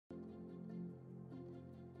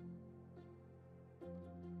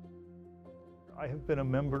I have been a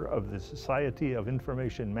member of the Society of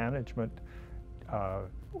Information Management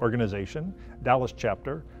organization, Dallas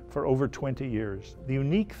chapter, for over 20 years. The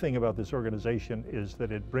unique thing about this organization is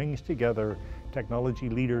that it brings together technology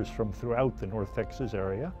leaders from throughout the North Texas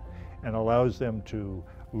area and allows them to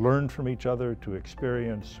learn from each other, to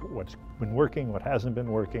experience what's been working, what hasn't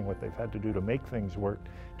been working, what they've had to do to make things work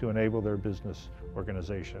to enable their business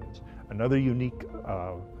organizations. Another unique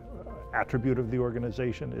attribute of the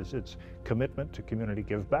organization is its commitment to community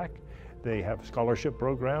give back. They have scholarship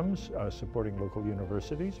programs supporting local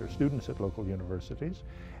universities or students at local universities,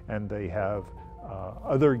 and they have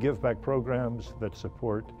other give back programs that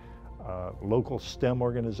support local STEM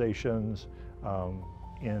organizations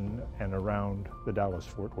in and around the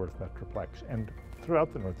Dallas-Fort Worth Metroplex and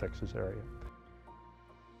throughout the North Texas area.